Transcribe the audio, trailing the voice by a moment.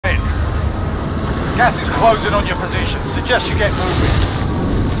Gas is closing on your position. Suggest you get moving.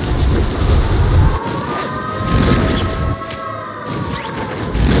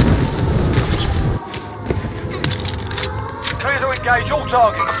 Clear to engage all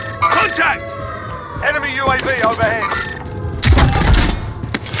targets. Contact! Enemy UAV overhead.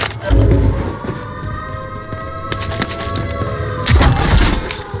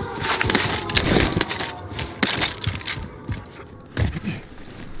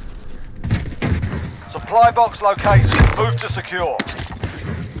 Supply box located. Move to secure.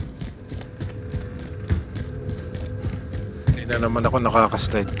 Hindi na naman ako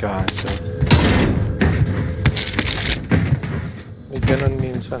nakaka-slide cancel. May ganun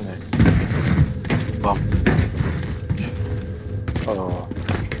minsan eh. Bak. Oo.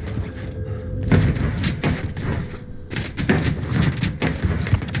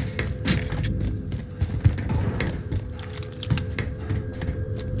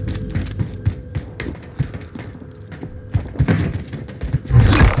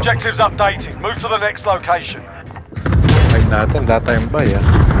 Objectives updated. Move to the next location. Ay natin, data yung buy ah.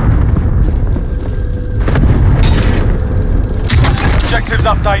 Objectives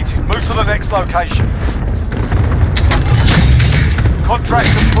updated. Move to the next location. Contract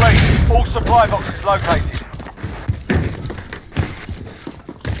complete. All supply boxes located.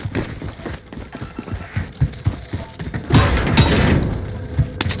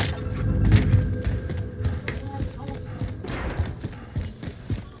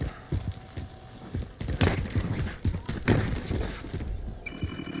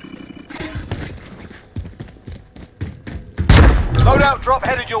 Loadout drop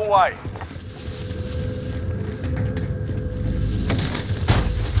headed your way.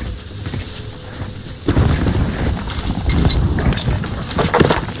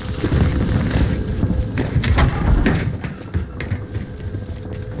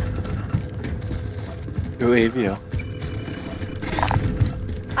 UAV oh.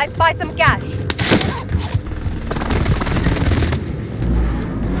 I spy some gas.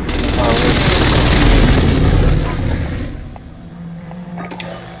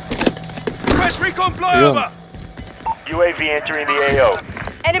 Recon flyover! UAV entering the AO.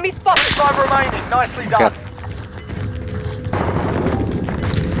 Enemy spotted. 5 remaining. Nicely done.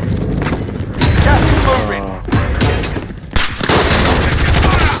 Gas is moving.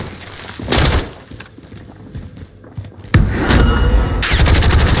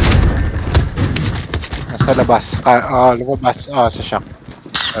 Nasa labas. Lumabas. Sa shop.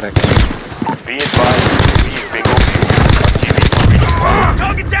 Correct. Be advised. We use bingo fuel.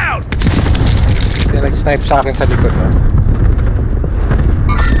 Target down! May nag-snipe sa akin sa likod oh.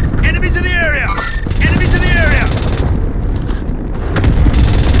 Enemies in the area! Enemies in the area!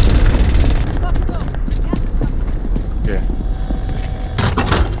 Okay.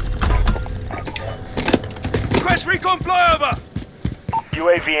 Request recon flyover!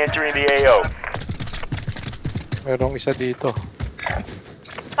 UAV entering the AO. Merong isa dito.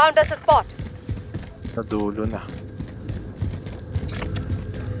 Found us a spot. Sa dulo na.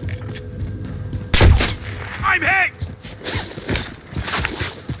 I'm hit!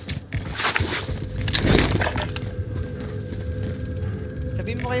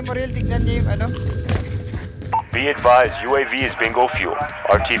 Sabihin mo kay Moriel, tignan niya yung ano. Be advised, UAV is bingo fuel.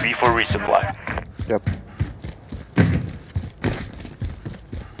 RTB for resupply. Yep.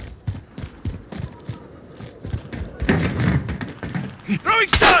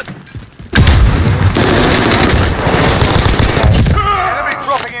 Throwing stun! Enemy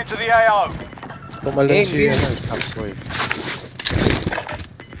dropping into the AO. Tumalon si Tapboy.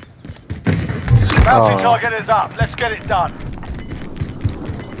 Bounty target is up. Let's get it done.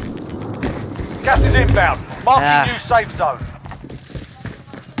 Gas is inbound. Marking new safe zone.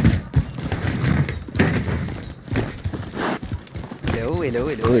 Hello.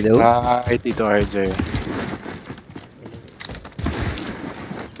 Ay, dito RJ.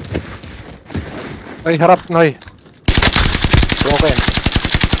 Ay, harap, Noy. Broken.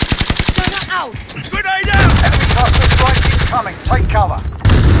 Out. Grenade out! Enemy cluster strike incoming. Take cover.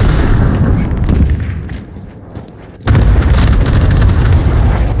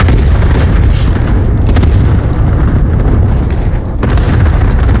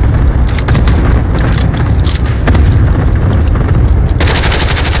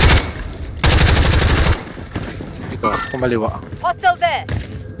 Dito, kumaliwa. Hostile there.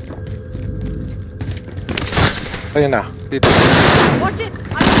 Ayun na, dito. Watch it.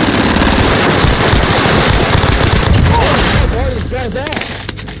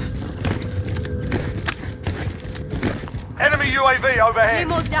 Enemy UAV overhead.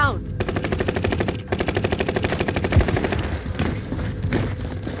 Limo down.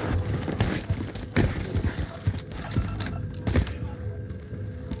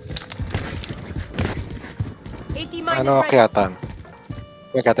 mine Ano is ready. akyatan?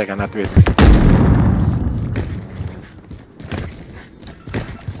 Teka, not with.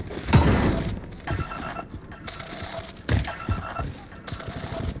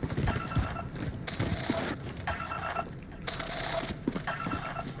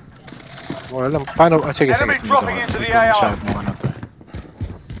 Wala lang. Paano? Sige. Enemy Sige, dropping dito. into the Ito AR. masyadong ano to.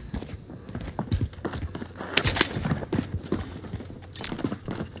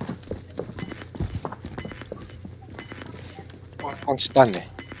 Constant eh.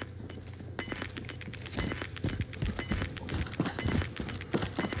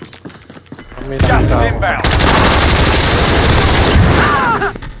 May Gas is nakita ako. inbound.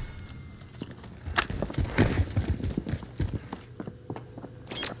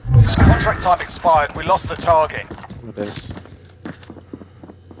 Contract time expired. We lost the target. Mabilis.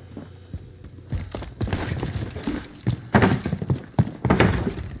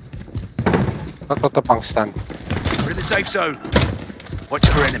 Ito pang stand. We're in the safe zone. Watch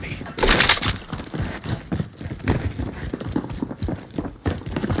for enemy.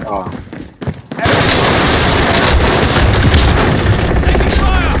 Oh. Taking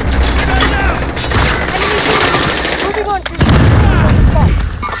fire! Grenade out! Moving on to spot.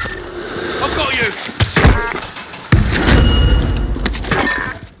 I've got you!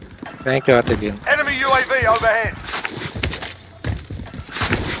 Thank you, Ate Lynn. Enemy UAV overhead.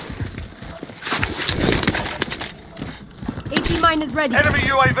 AT mine is ready. Enemy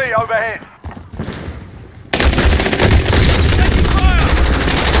UAV overhead. Taking fire!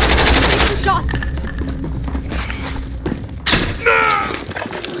 Taking shots.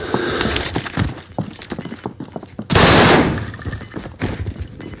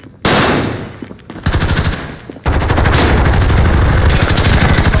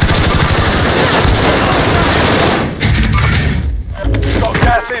 Got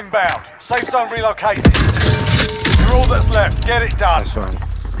gas inbound. Safe zone relocated. You're all that's left. Get it done. Nice one.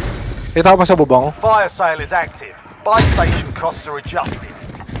 Kita ko pa sa bubong. Fire sale is active. Buy station costs are adjusted.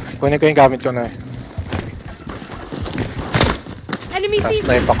 Kunin ko yung gamit ko na eh. Enemy seen.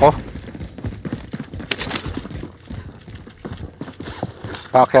 Snipe ako.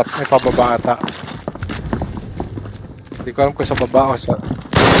 Bakit? May pababa ata. Hindi ko alam kung sa baba o sa...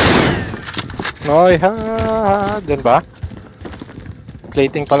 Noy, ha! Diyan ba?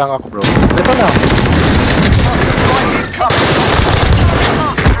 Plating pa lang ako, bro. Dito na.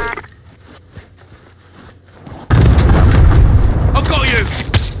 I've got you!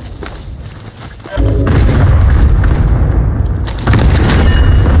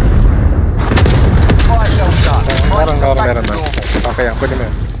 Fire sale done. Meron na. Okay, yan. Kunin mo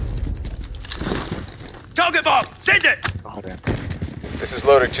yun. Target bomb! Send it! Okay rin. This is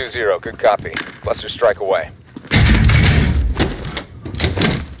Loader 2-0. Good copy. Cluster strike away.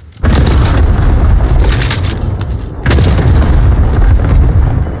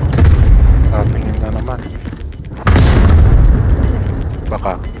 Tingin na naman.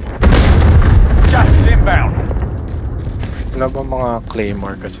 Baka. Gas is inbound. Wala ba mga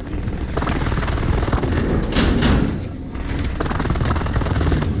claymore kasi dito?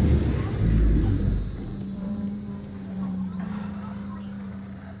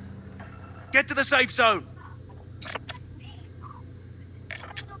 Get to the safe zone!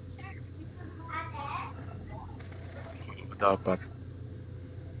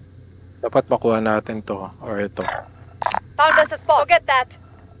 Dapat makuha natin to or ito. Found us a spot. Forget that.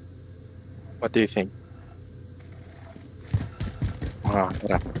 What do you think? Tara.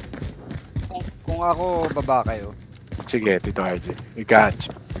 Kung ako, baba kayo. Sige, Tito RJ. We got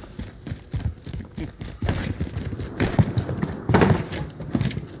you.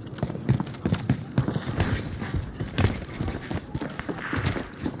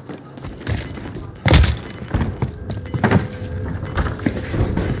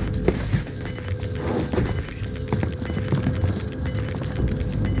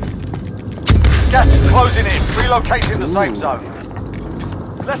 Gas is closing in. Relocating the safe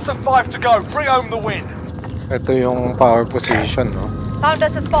zone. Less than 5 to go. Bring home the win. Ito yung power position, no? Found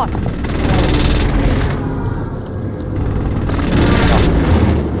us a spot.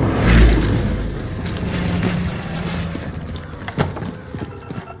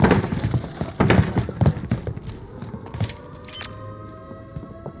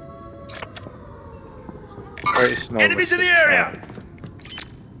 Where is Nova? Enemies in the area!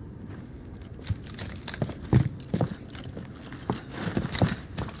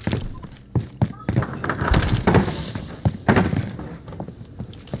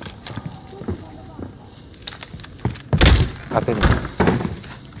 Atin.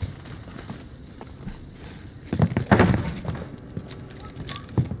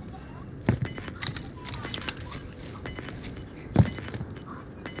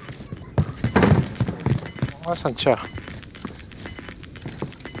 Asan siya?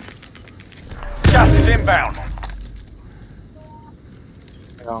 Gas is inbound.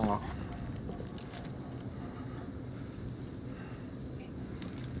 Kaya nga.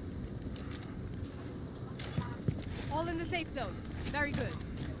 All in the safe zone. Very good.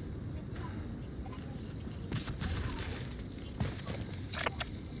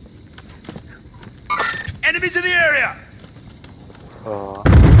 Enemies in the area! Oh.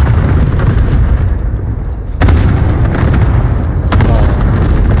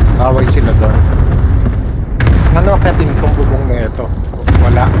 Away sila doon. Ano akatin kong bubong na ito?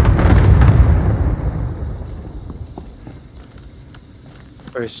 Wala.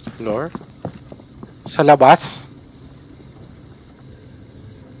 First floor. Sa labas?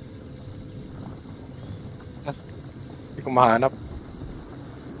 Hindi ko mahanap.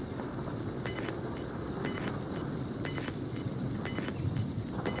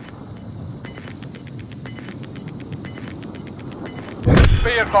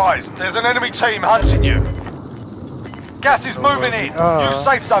 Be advised, there's an enemy team hunting you. Gas is moving in. New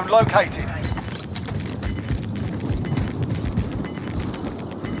safe zone located.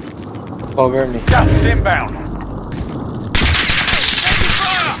 Cover me. Gas is inbound.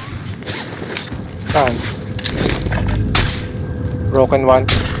 Saan? Broken one.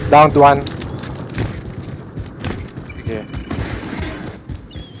 Downed one. Sige.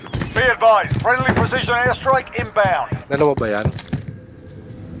 Be advised, friendly precision airstrike inbound. Dalawa ba yan?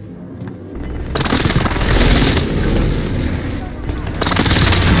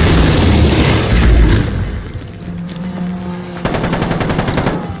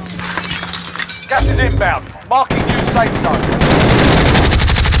 Gas is inbound. Marking new safe zone.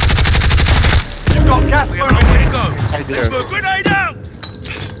 You've got gas We have a moving long way to in. go. Inside Let's there. move. Grenade out!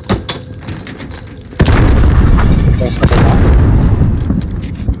 Guys, sa baba.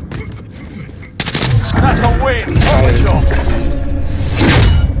 That's a win. Good job.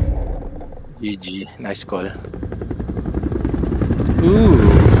 GG. Nice call.